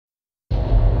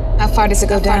far does it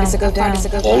go down?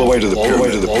 All the way to the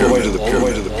pyramid,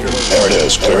 There it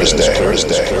is, clear as day.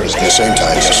 The same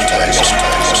time.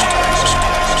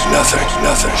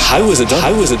 Nothing. How was it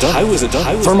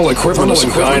done? Thermal equipment of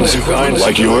some kind.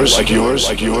 Like yours.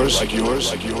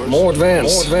 More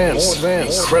advanced.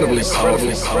 Incredibly powerful.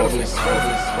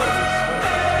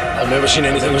 I've never seen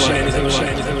anything like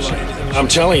it. I'm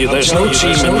telling you, there's no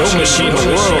achievement, no machine in the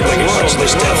world that can reach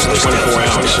this depth in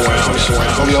 24 hours.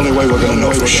 Well, the only way we're gonna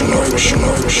know for sure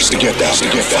is to get down.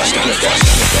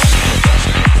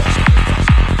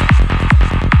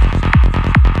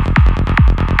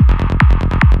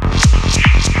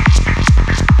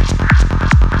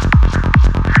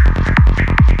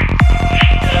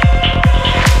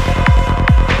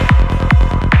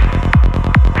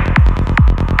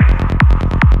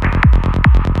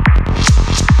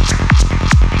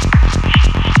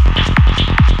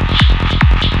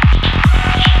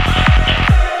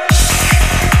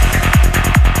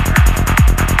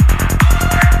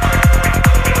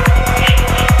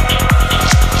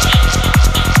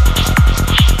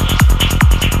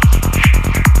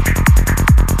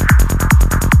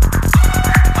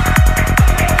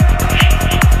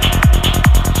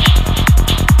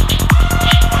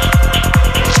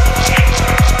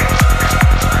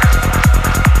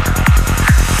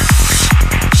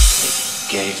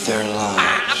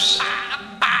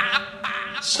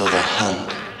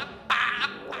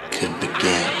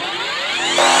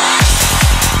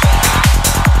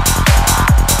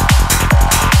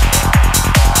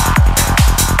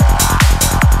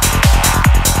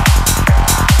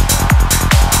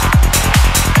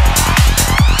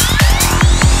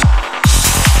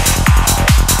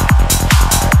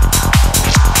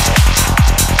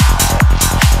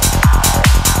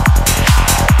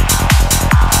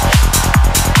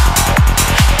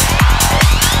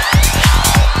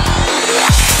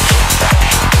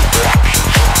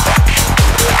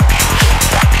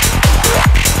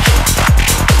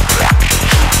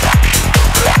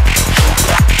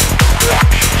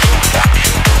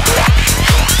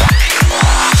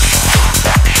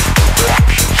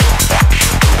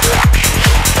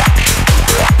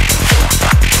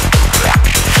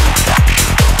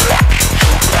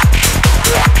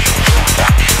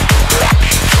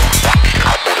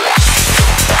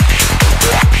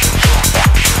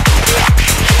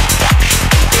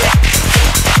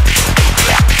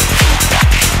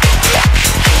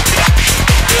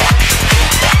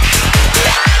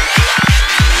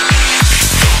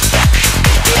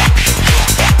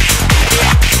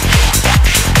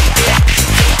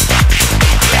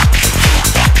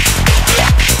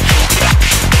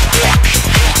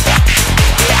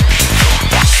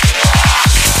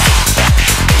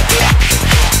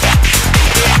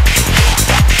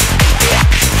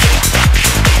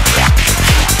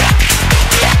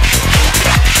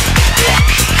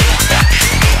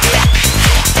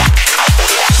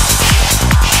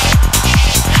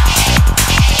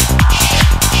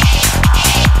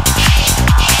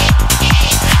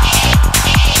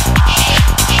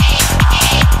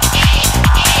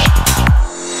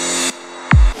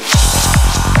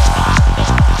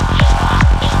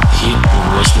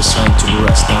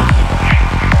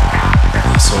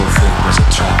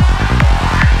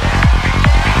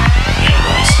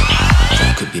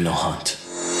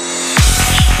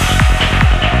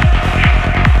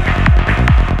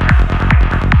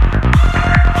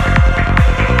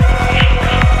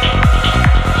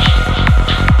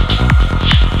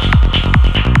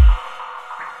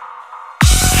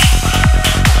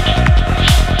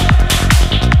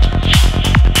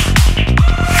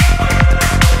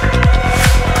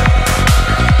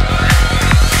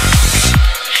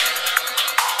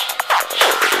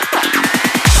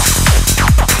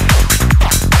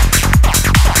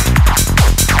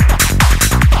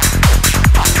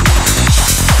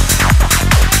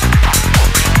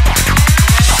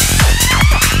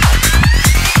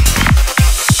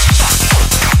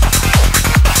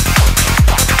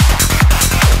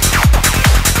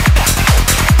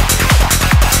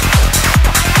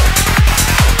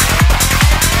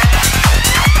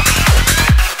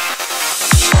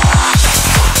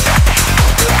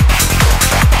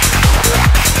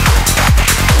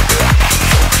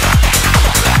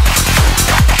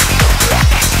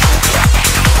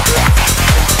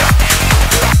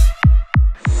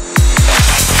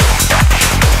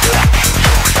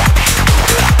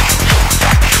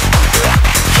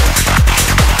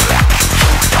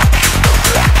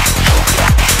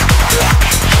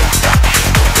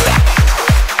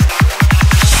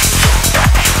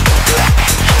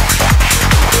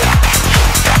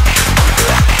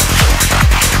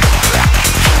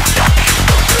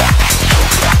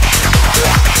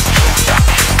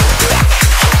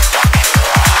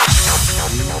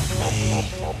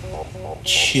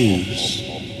 choose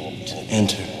to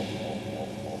enter.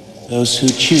 Those who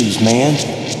choose may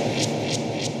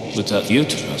enter. Without you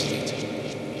to translate.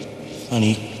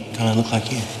 Funny, kind of look like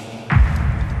you.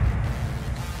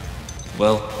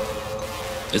 Well,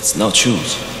 it's not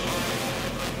choose.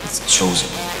 It's chosen.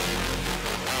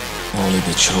 Only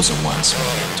the chosen ones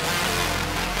may enter.